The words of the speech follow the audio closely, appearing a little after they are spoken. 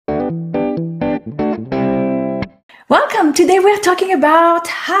Welcome. Today we're talking about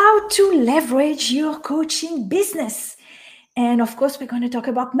how to leverage your coaching business. And of course, we're going to talk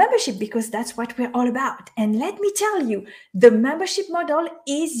about membership because that's what we're all about. And let me tell you, the membership model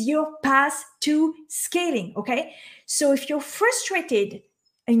is your path to scaling. Okay. So if you're frustrated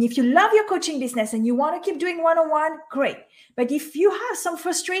and if you love your coaching business and you want to keep doing one-on-one, great. But if you have some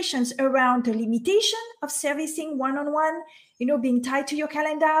frustrations around the limitation of servicing one-on-one, being tied to your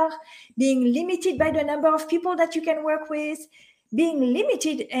calendar, being limited by the number of people that you can work with, being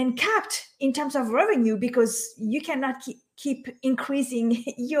limited and capped in terms of revenue because you cannot keep increasing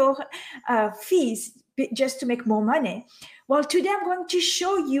your fees just to make more money. Well, today I'm going to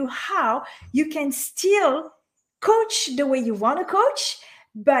show you how you can still coach the way you want to coach,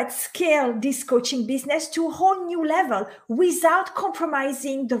 but scale this coaching business to a whole new level without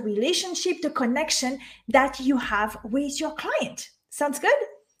compromising the relationship, the connection that you have with your client. Sounds good?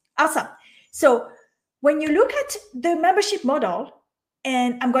 Awesome. So when you look at the membership model,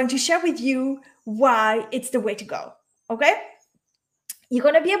 and I'm going to share with you why it's the way to go, okay? You're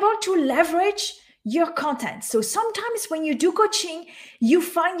going to be able to leverage your content. So sometimes when you do coaching, you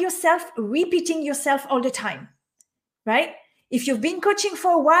find yourself repeating yourself all the time, right? If you've been coaching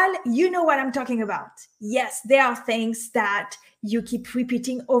for a while, you know what I'm talking about. Yes, there are things that you keep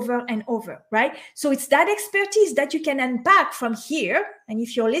repeating over and over, right? So it's that expertise that you can unpack from here. And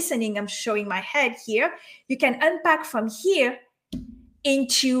if you're listening, I'm showing my head here. You can unpack from here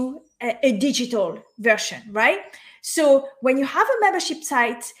into a digital version, right? So when you have a membership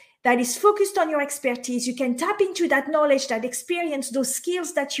site that is focused on your expertise, you can tap into that knowledge, that experience, those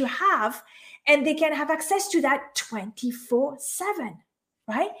skills that you have, and they can have access to that 24/7,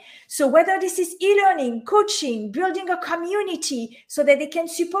 right? So whether this is e-learning, coaching, building a community so that they can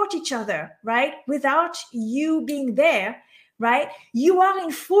support each other, right? Without you being there, right? You are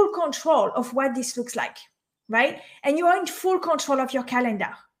in full control of what this looks like, right? And you are in full control of your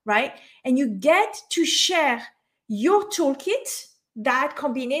calendar, right? And you get to share your toolkit, that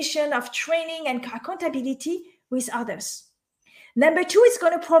combination of training and accountability with others. Number two is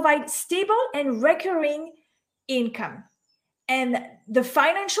going to provide stable and recurring income. And the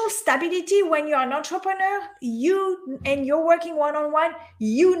financial stability when you're an entrepreneur, you're working one-on-one,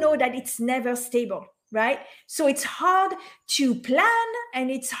 you know that it's never stable, right? So it's hard to plan, and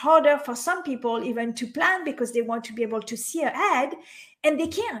it's harder for some people even to plan because they want to be able to see ahead, and they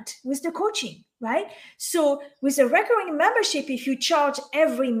can't with the coaching, right? So with a recurring membership, if you charge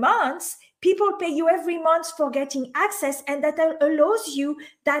every month, people pay you every month for getting access, and that allows you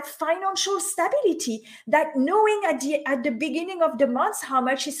that financial stability, that knowing at the beginning of the month how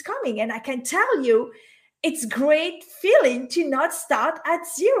much is coming. And I can tell you, it's great feeling to not start at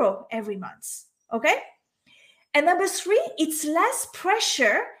zero every month, okay? And number three, it's less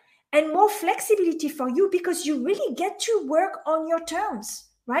pressure and more flexibility for you because you really get to work on your terms,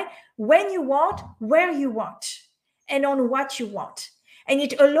 right? When you want, where you want, and on what you want. And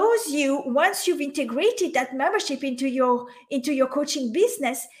it allows you, once you've integrated that membership into your coaching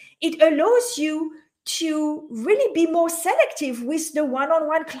business, it allows you to really be more selective with the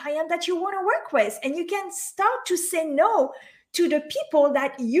one-on-one client that you want to work with. And you can start to say no to the people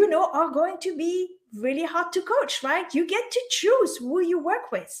that you know are going to be really hard to coach, right? You get to choose who you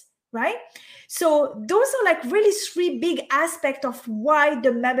work with, right? So those are like really three big aspects of why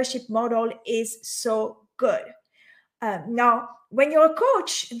the membership model is so good. Now, when you're a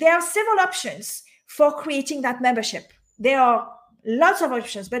coach, there are several options for creating that membership. There are lots of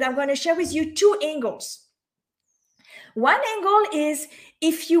options, but I'm going to share with you two angles. One angle is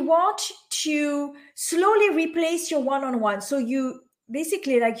if you want to slowly replace your one-on-one. So you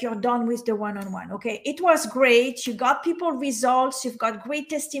basically like you're done with the one-on-one. Okay, it was great. You got people results. You've got great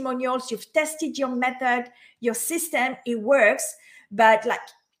testimonials. You've tested your method, your system. It works. But like,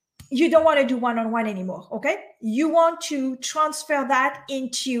 you don't want to do one-on-one anymore, okay? You want to transfer that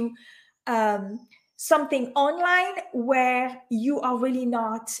into something online where you are really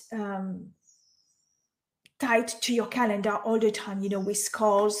not tied to your calendar all the time, with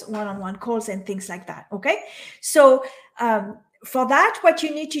calls, one-on-one calls and things like that, okay? So for that, what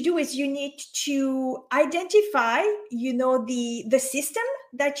you need to do is you need to identify, the system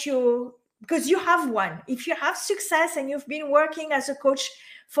that because you have one. If you have success and you've been working as a coach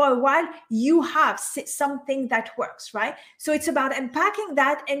for a while, you have something that works, right? So it's about unpacking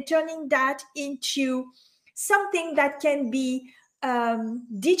that and turning that into something that can be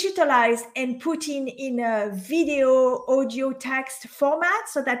digitalized and put in a video, audio, text format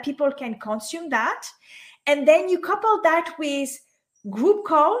so that people can consume that. And then you couple that with group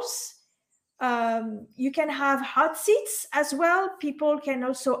calls, You can have hot seats as well. People can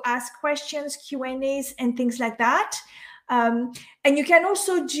also ask questions, Q&As, and things like that. And you can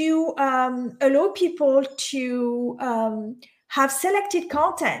also do allow people to have selected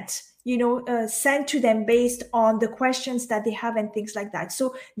content, sent to them based on the questions that they have and things like that.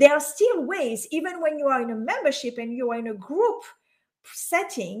 So there are still ways, even when you are in a membership and you are in a group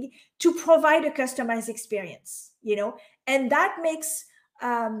setting, to provide a customized experience, and that makes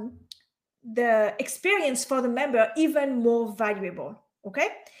the experience for the member even more valuable. Okay,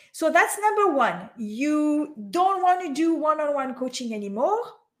 so that's number one. You don't want to do one-on-one coaching anymore,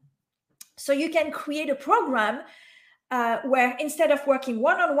 so you can create a program where instead of working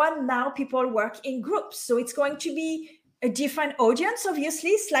one-on-one, now people work in groups. So it's going to be a different audience,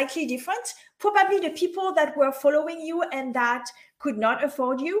 obviously, slightly different. Probably the people that were following you and that could not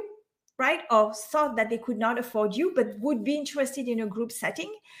afford you, right? Or thought that they could not afford you, but would be interested in a group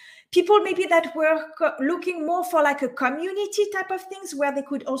setting. People maybe that were looking more for like a community type of things where they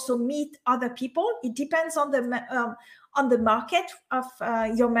could also meet other people. It depends on the market of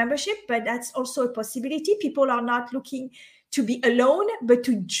your membership, but that's also a possibility. People are not looking to be alone, but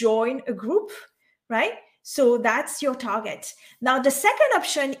to join a group, right? So that's your target. Now, the second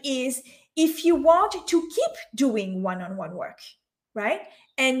option is if you want to keep doing one-on-one work, right?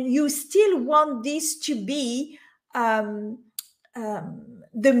 And you still want this to be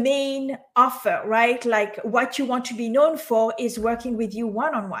the main offer, right? Like what you want to be known for is working with you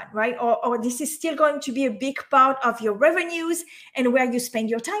one-on-one, right? Or this is still going to be a big part of your revenues and where you spend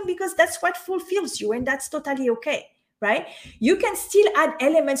your time, because that's what fulfills you, and that's totally okay, right? You can still add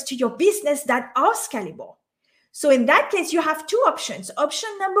elements to your business that are scalable. So in that case, you have two options. Option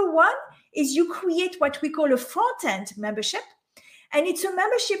number one is you create what we call a front-end membership. And it's a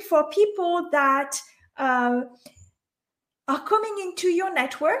membership for people that are coming into your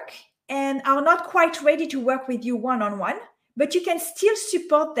network and are not quite ready to work with you one-on-one, but you can still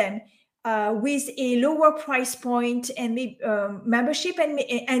support them with a lower price point and membership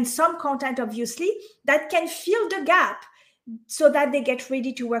and some content, obviously, that can fill the gap so that they get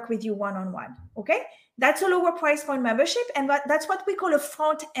ready to work with you one-on-one. Okay, that's a lower price point membership, and that's what we call a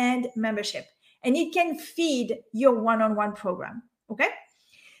front-end membership, and it can feed your one-on-one program. Okay.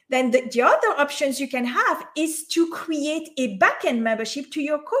 Then the other options you can have is to create a back-end membership to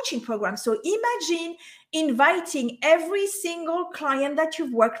your coaching program. So imagine inviting every single client that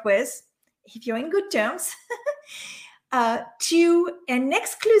you've worked with, if you're in good terms, to an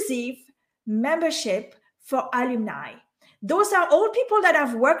exclusive membership for alumni. Those are all people that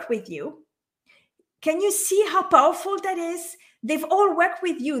have worked with you. Can you see how powerful that is? They've all worked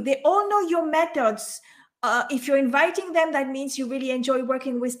with you. They all know your methods. If you're inviting them, that means you really enjoy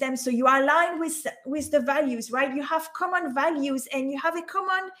working with them. So you are aligned with the values, right? You have common values and you have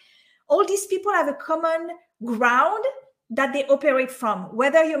all these people have a common ground that they operate from,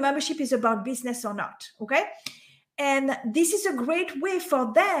 whether your membership is about business or not, okay? And this is a great way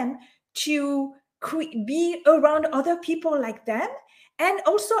for them to be around other people like them and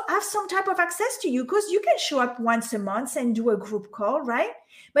also have some type of access to you, because you can show up once a month and do a group call, right?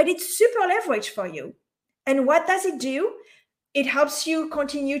 But it's super leverage for you. And what does it do? It helps you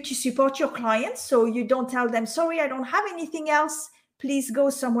continue to support your clients. So you don't tell them, sorry, I don't have anything else, please go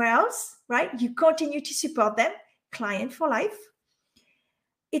somewhere else, right? You continue to support them, client for life.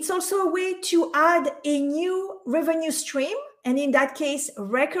 It's also a way to add a new revenue stream, and in that case,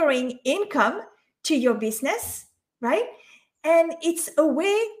 recurring income to your business, right? And it's a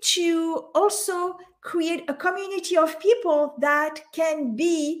way to also create a community of people that can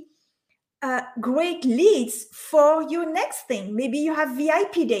be great leads for your next thing. Maybe you have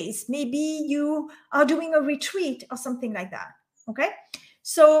VIP days. Maybe you are doing a retreat or something like that. Okay.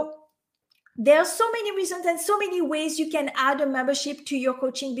 So there are so many reasons and so many ways you can add a membership to your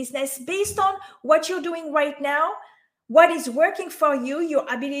coaching business based on what you're doing right now, what is working for you,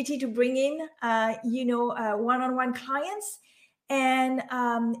 your ability to bring in, one-on-one clients. And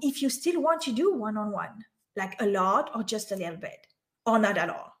if you still want to do one-on-one, like a lot or just a little bit or not at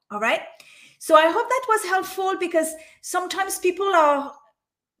all. All right. So I hope that was helpful, because sometimes people are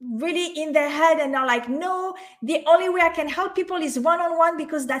really in their head and are like, no, the only way I can help people is one-on-one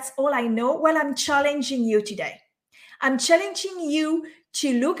because that's all I know. Well, I'm challenging you today. I'm challenging you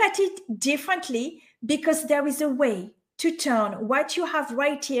to look at it differently, because there is a way to turn what you have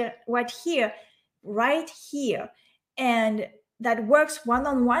right here, and that works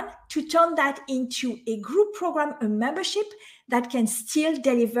one-on-one, to turn that into a group program, a membership that can still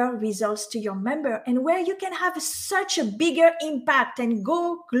deliver results to your member, and where you can have such a bigger impact and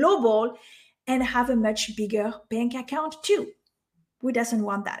go global and have a much bigger bank account too. Who doesn't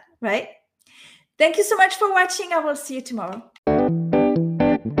want that, right? Thank you so much for watching. I will see you tomorrow.